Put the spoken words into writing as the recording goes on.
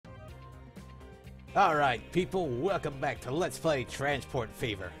Alright, people, welcome back to Let's Play Transport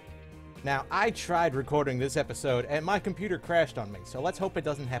Fever. Now, I tried recording this episode and my computer crashed on me, so let's hope it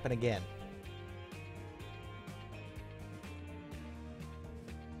doesn't happen again.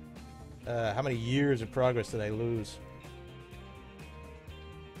 How many years of progress did I lose?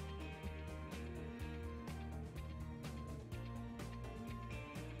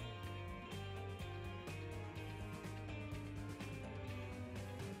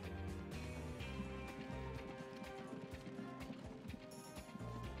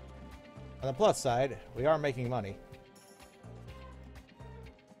 On the plus side, we are making money.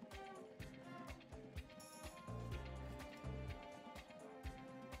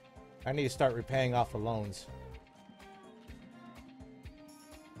 I need to start repaying off the loans.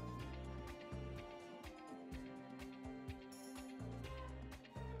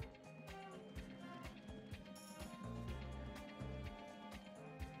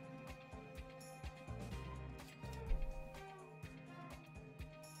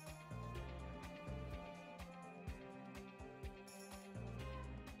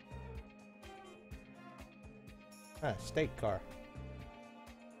 Ah, state car.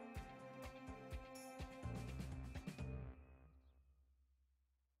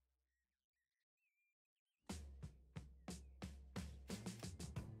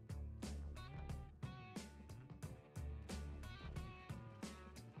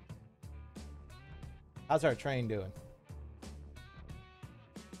 How's our train doing?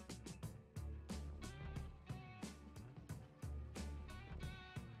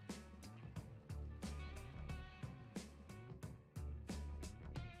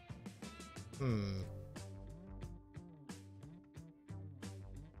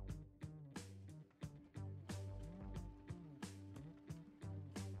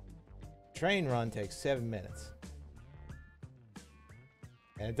 Train run takes 7 minutes.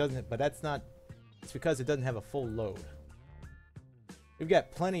 And it doesn't, but that's not, it's because it doesn't have a full load. We've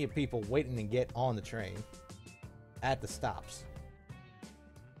got plenty of people waiting to get on the train at the stops.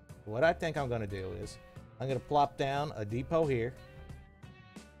 What I think I'm going to do is, I'm going to plop down a depot here.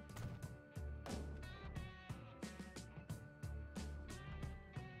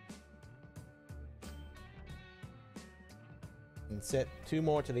 And set 2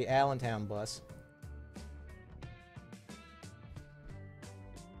 more to the Allentown bus.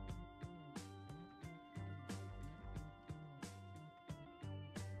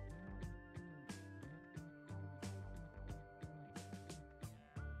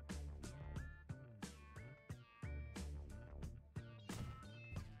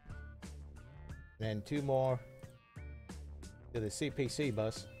 And 2 more to the CPC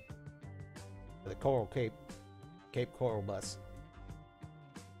bus. To the Coral Cape Coral bus.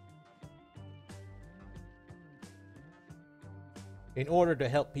 In order to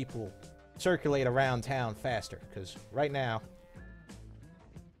help people circulate around town faster, because right now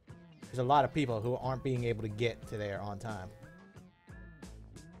there's a lot of people who aren't being able to get to there on time.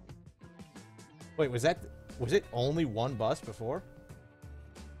 Wait, was it only 1 bus before?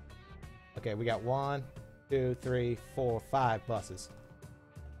 Okay, we got 1, 2, 3, 4, 5 buses.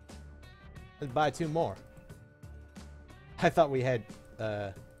 Let's buy 2 more. I thought we had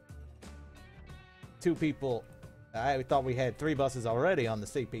 2 people. I thought we had 3 buses already on the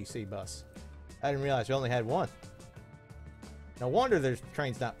CPC bus. I didn't realize we only had 1. No wonder the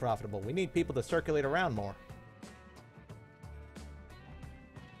train's not profitable. We need people to circulate around more.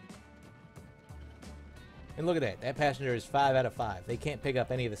 And look at that. That passenger is 5 out of 5. They can't pick up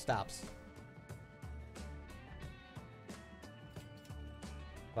any of the stops.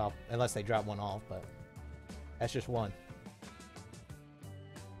 Well, unless they drop one off, but that's just 1.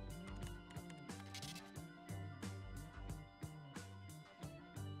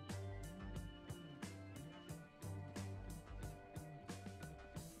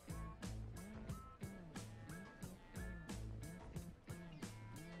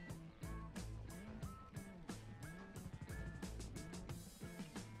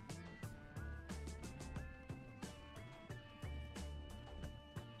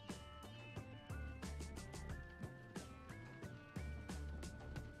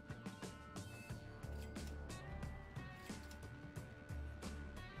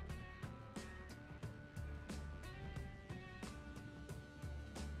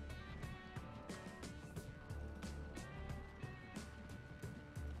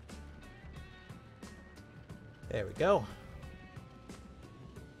 There we go.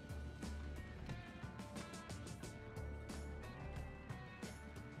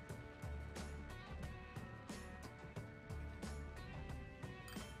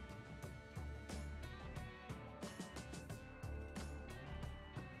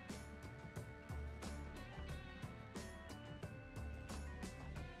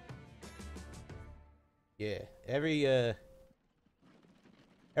 Yeah, every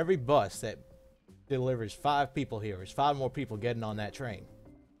bus that delivers 5 people here is 5 more people getting on that train.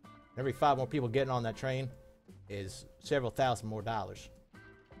 Every 5 more people getting on that train is several thousand more dollars.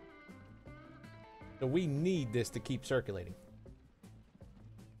 So we need this to keep circulating.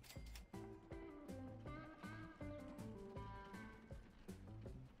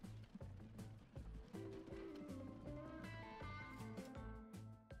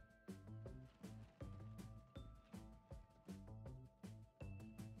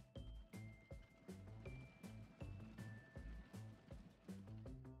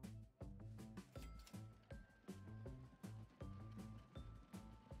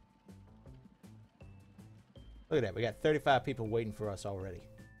 Look at that. We got 35 people waiting for us already.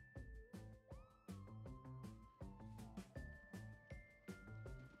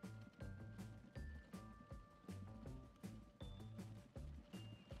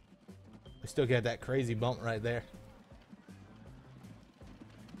 We still got that crazy bump right there.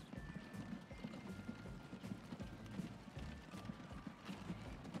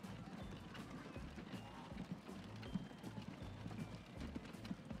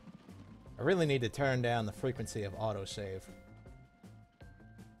 I really need to turn down the frequency of autosave.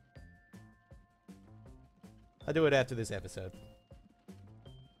 I'll do it after this episode.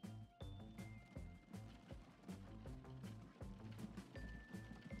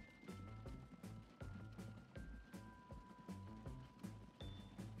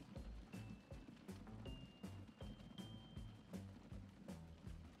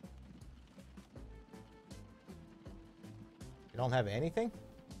 You don't have anything?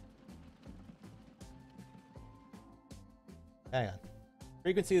 Hang on.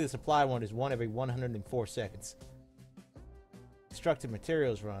 Frequency of the supply one is 1 every 104 seconds. Constructed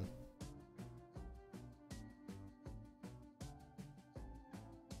materials run.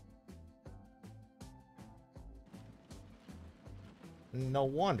 No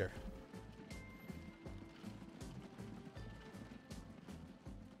wonder.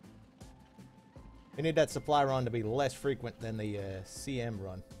 We need that supply run to be less frequent than the CM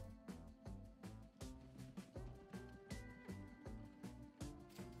run.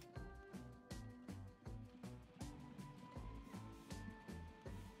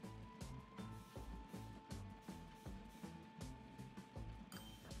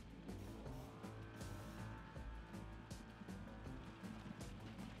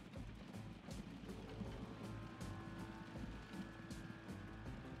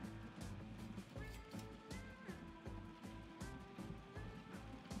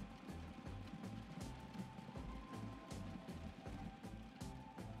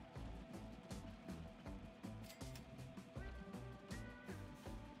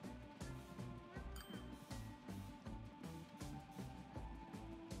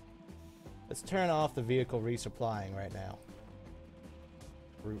 Let's turn off the vehicle resupplying right now.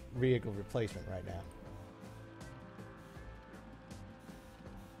 Vehicle replacement right now.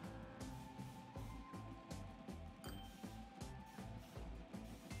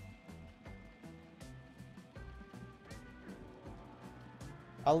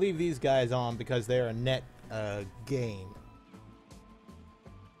 I'll leave these guys on because they're a net gain.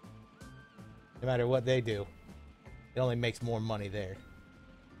 No matter what they do, it only makes more money there.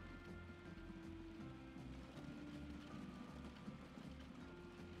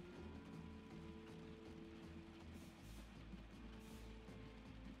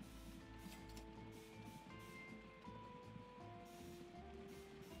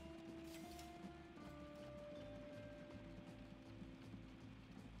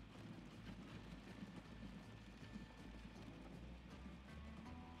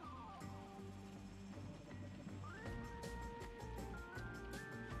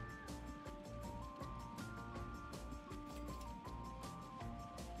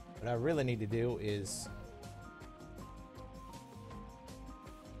 What I really need to do is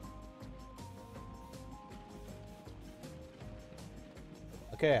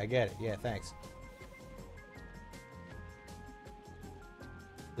okay, I get it. Yeah, thanks.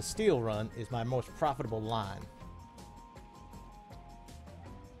 The steel run is my most profitable line.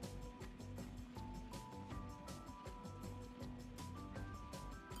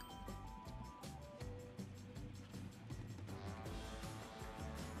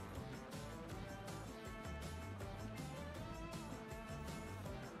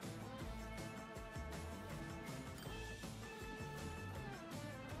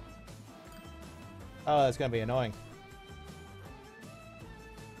 Oh, that's gonna be annoying.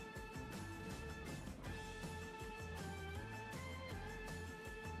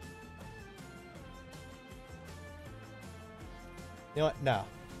 You know what? No.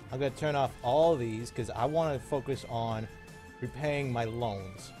 I'm going to turn off all these because I want to focus on repaying my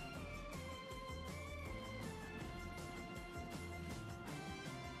loans.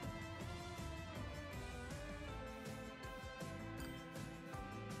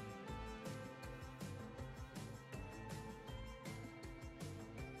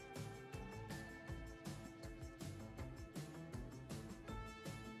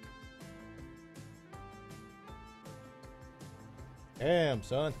 Damn,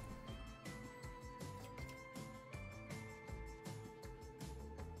 son.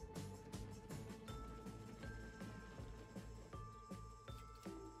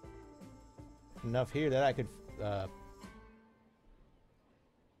 Enough here that I could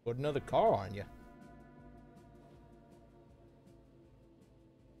put another car on you.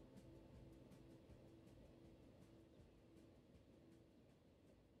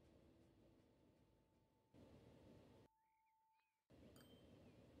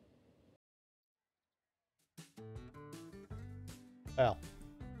 Well,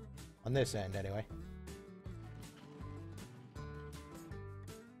 on this end anyway.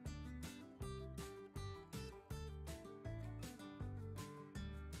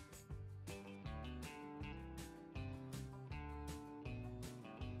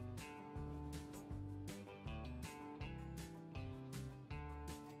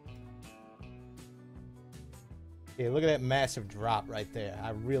 Okay, look at that massive drop right there.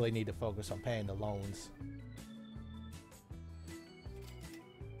 I really need to focus on paying the loans.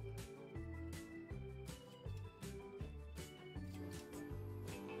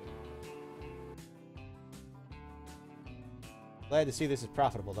 Glad to see this is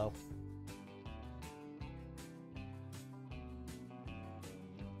profitable, though.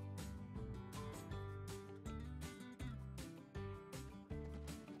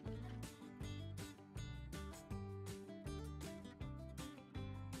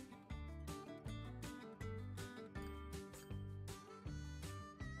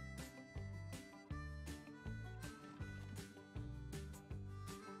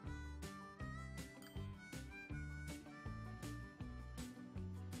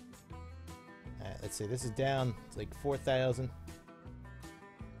 Alright, let's see. This is down. It's like 4,000.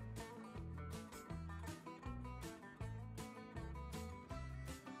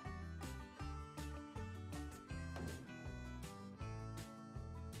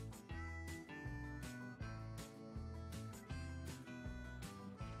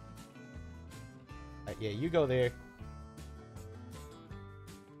 Alright, yeah, you go there.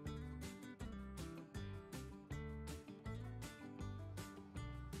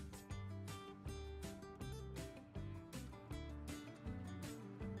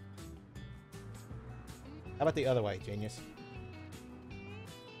 How about the other way, genius?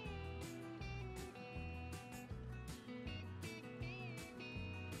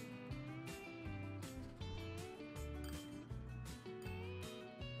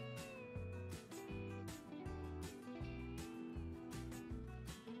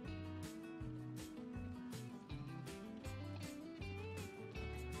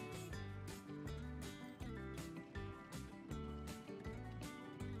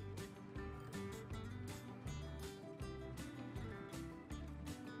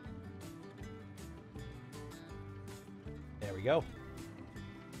 There we go.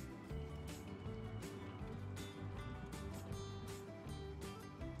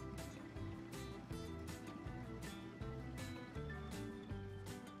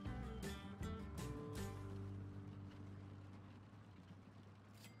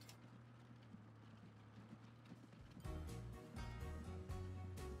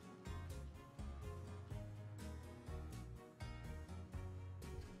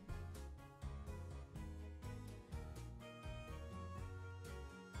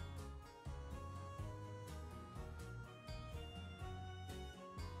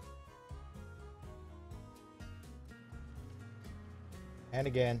 And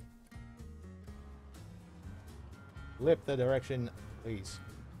again. Flip the direction, please.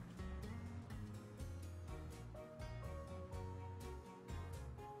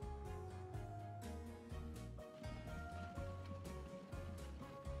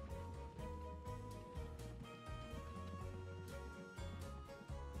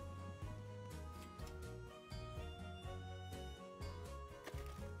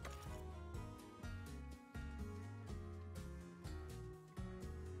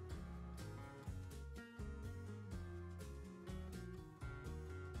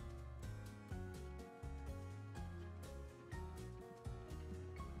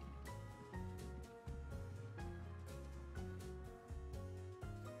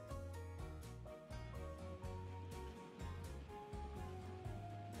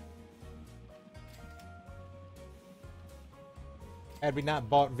 Had we not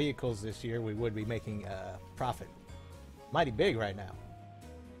bought vehicles this year, we would be making a profit. Mighty big right now.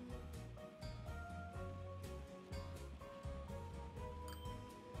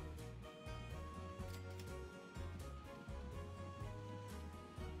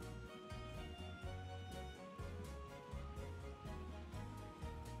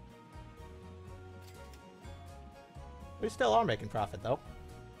 We still are making profit, though.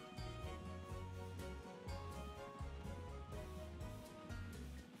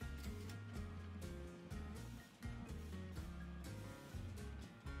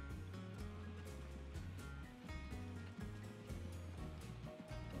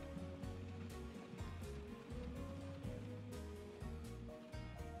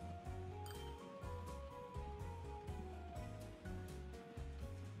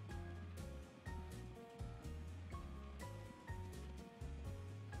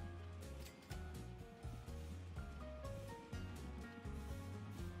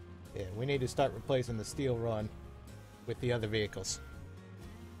 Yeah, we need to start replacing the steel run with the other vehicles.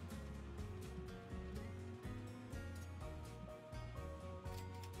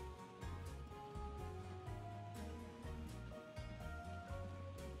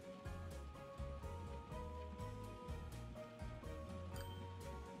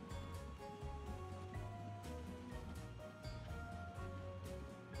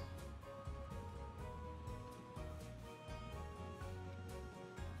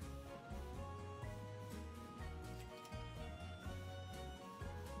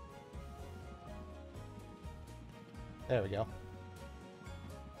 There we go.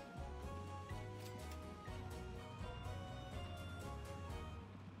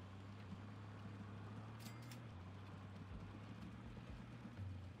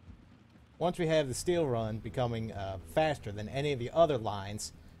 Once we have the steel run becoming faster than any of the other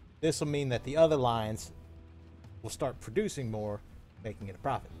lines, this will mean that the other lines will start producing more, making it a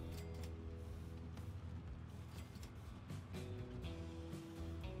profit.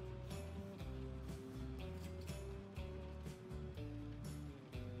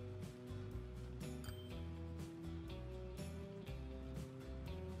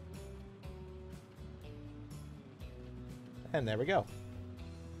 And there we go.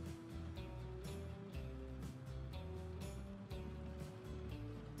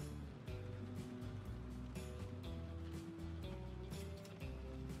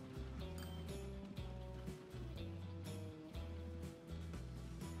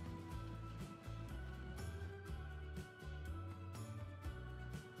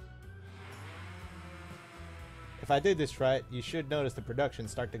 If I did this right, you should notice the production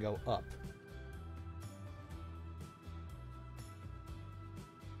start to go up.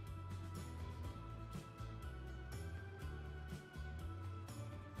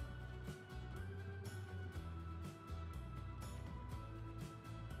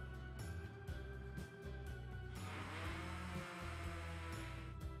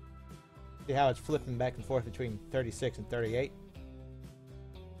 See how it's flipping back and forth between 36 and 38?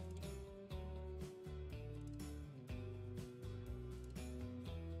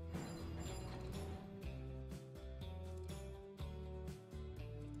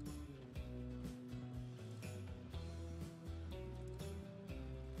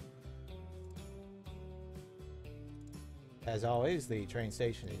 As always, the train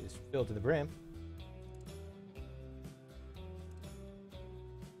station is filled to the brim.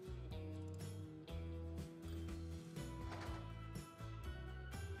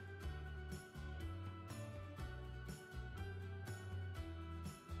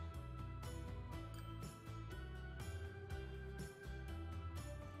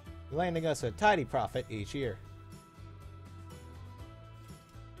 Landing us a tidy profit each year.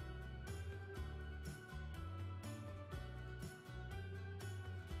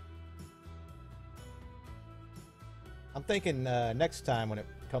 I'm thinking next time when it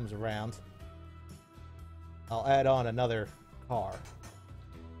comes around, I'll add on another car.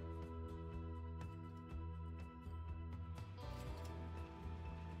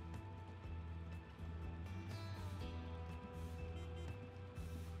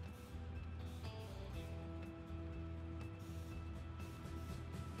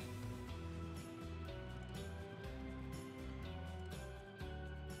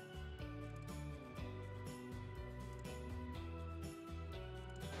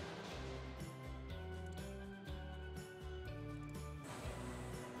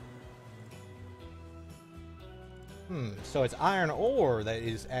 So it's iron ore that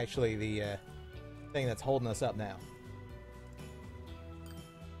is actually the thing that's holding us up now.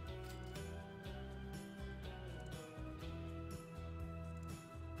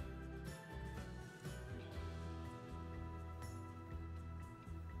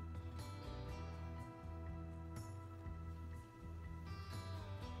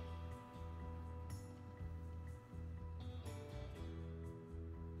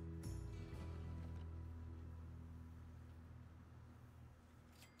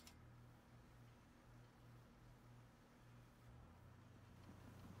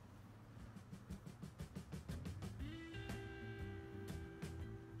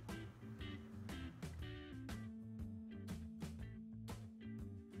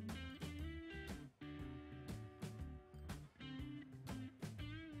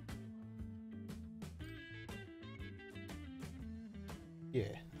 Yeah,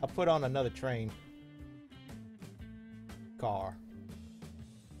 I'll put on another train car.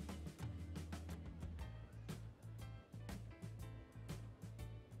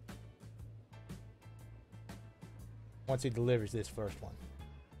 Once he delivers this first one.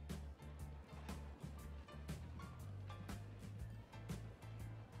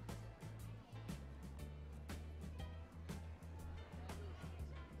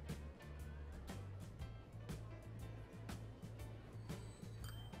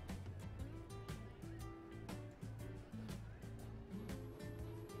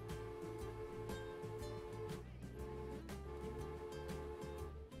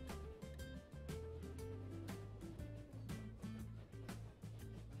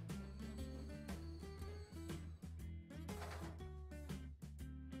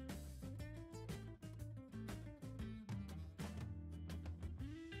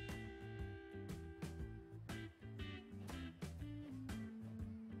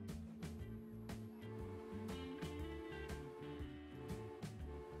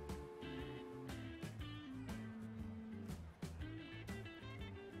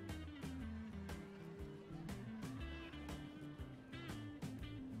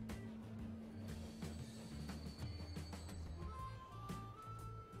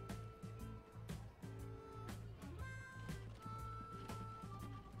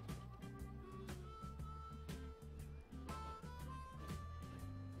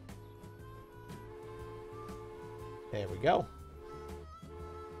 There we go.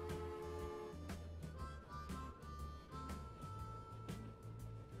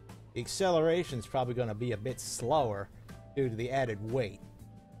 The acceleration is probably going to be a bit slower due to the added weight,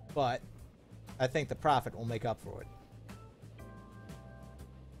 but I think the profit will make up for it.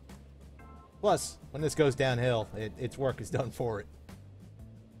 Plus, when this goes downhill, its work is done for it.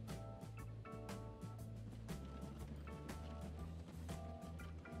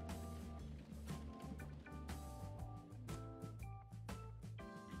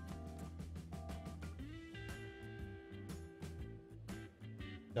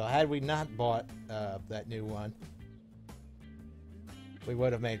 So had we not bought that new one, we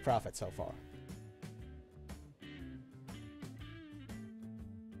would have made profit so far.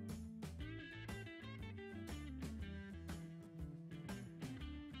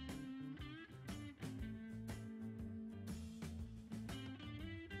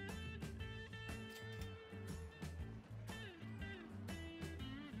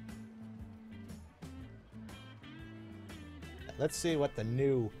 Let's see what the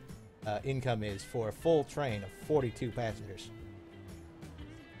new income is for a full train of 42 passengers.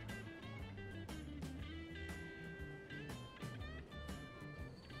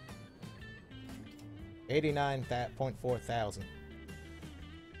 $89.4 thousand.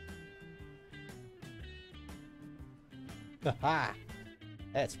 Haha!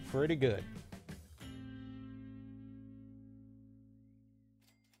 That's pretty good.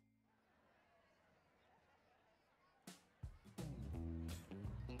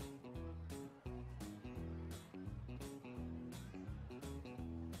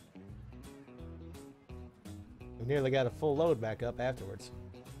 We nearly got a full load back up afterwards.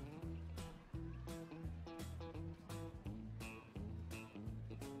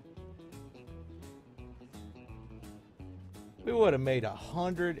 We would have made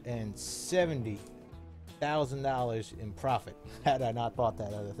 $170,000 in profit had I not bought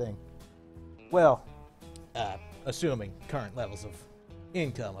that other thing. Well, assuming current levels of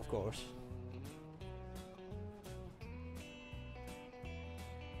income, of course.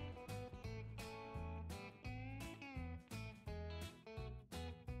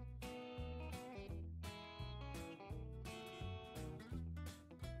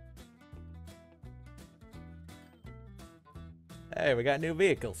 Hey, we got new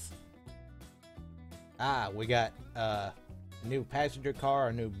vehicles. We got a new passenger car,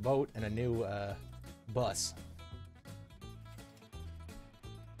 a new boat, and a new bus.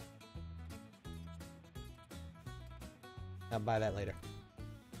 I'll buy that later.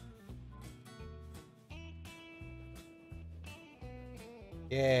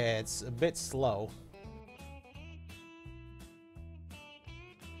 Yeah, it's a bit slow.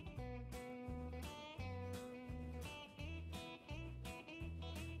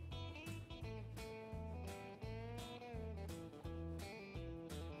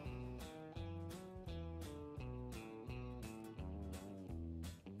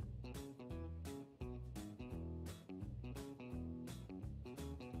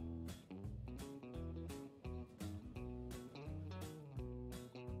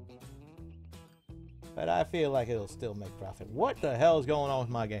 But I feel like it'll still make profit. What the hell is going on with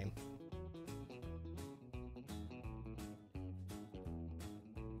my game?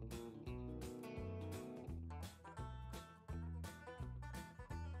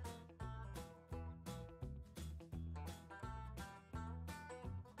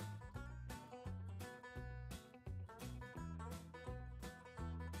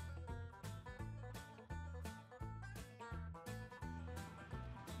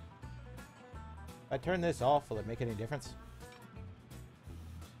 If I turn this off, will it make any difference?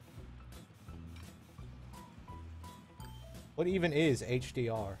 What even is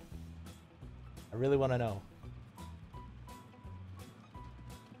HDR? I really want to know.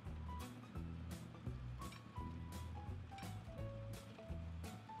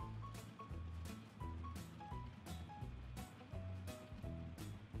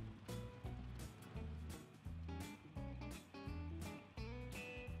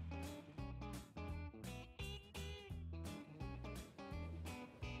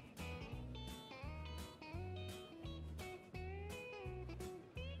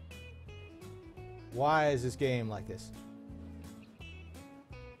 Why is this game like this?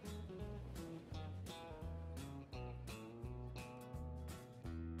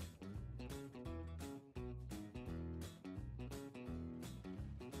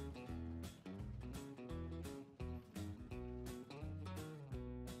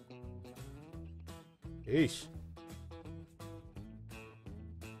 Yeesh.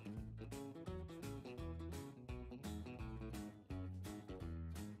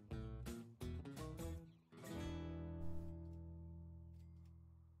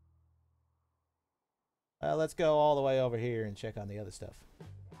 Let's go all the way over here and check on the other stuff.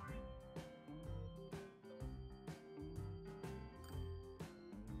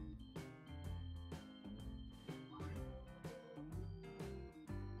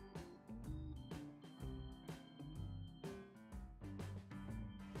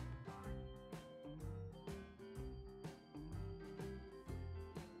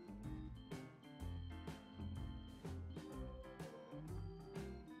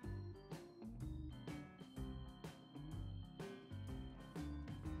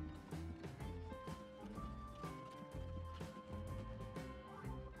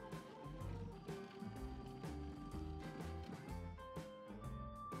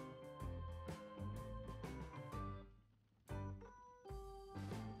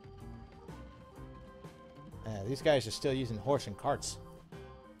 These guys are still using horse and carts.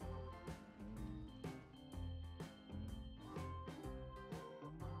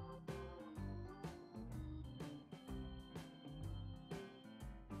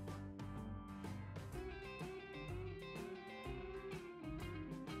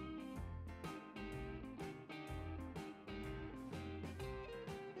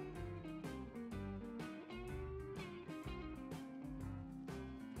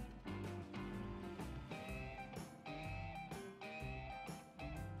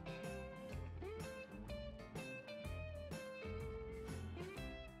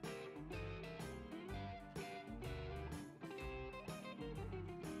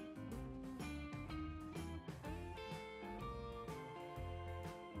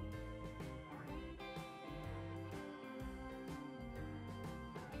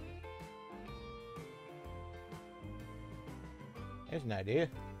 Here's an idea.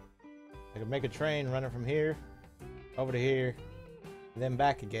 I could make a train running from here over to here, then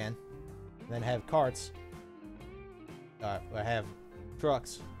back again, and then have carts. I have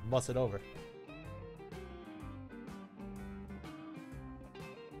trucks bust it over.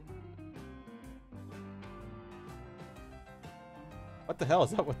 What the hell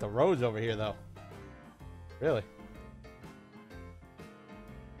is up with the roads over here, though? Really?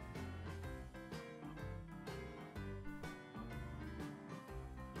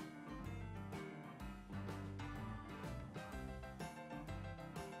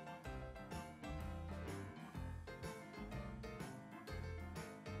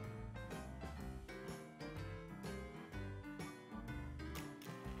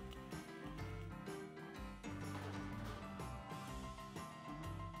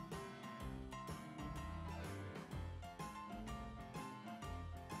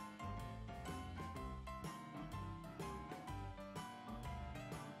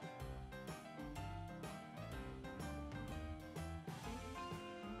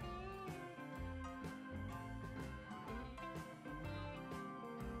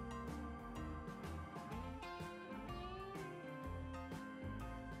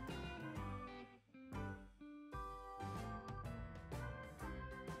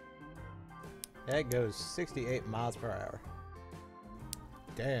 That goes 68 miles per hour.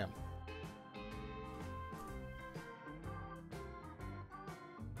 Damn.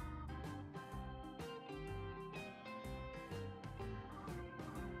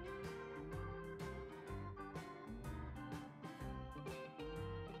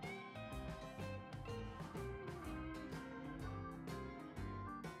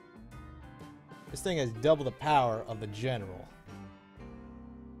 This thing has double the power of the General.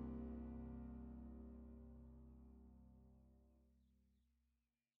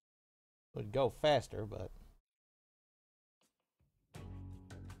 would go faster, but...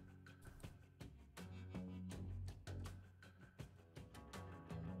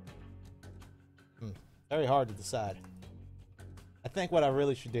 Very hard to decide. I think what I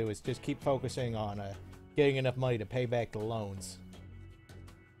really should do is just keep focusing on getting enough money to pay back the loans.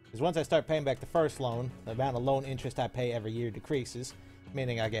 Because once I start paying back the first loan, the amount of loan interest I pay every year decreases,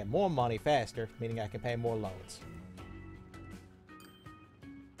 meaning I get more money faster, meaning I can pay more loans.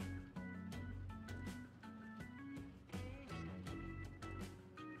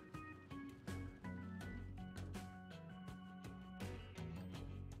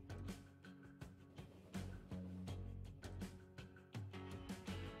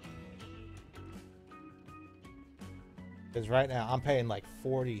 Because right now, I'm paying like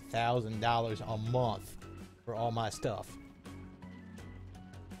 $40,000 a month for all my stuff.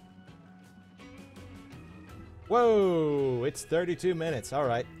 Whoa! It's 32 minutes.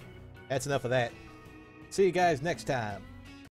 Alright. That's enough of that. See you guys next time.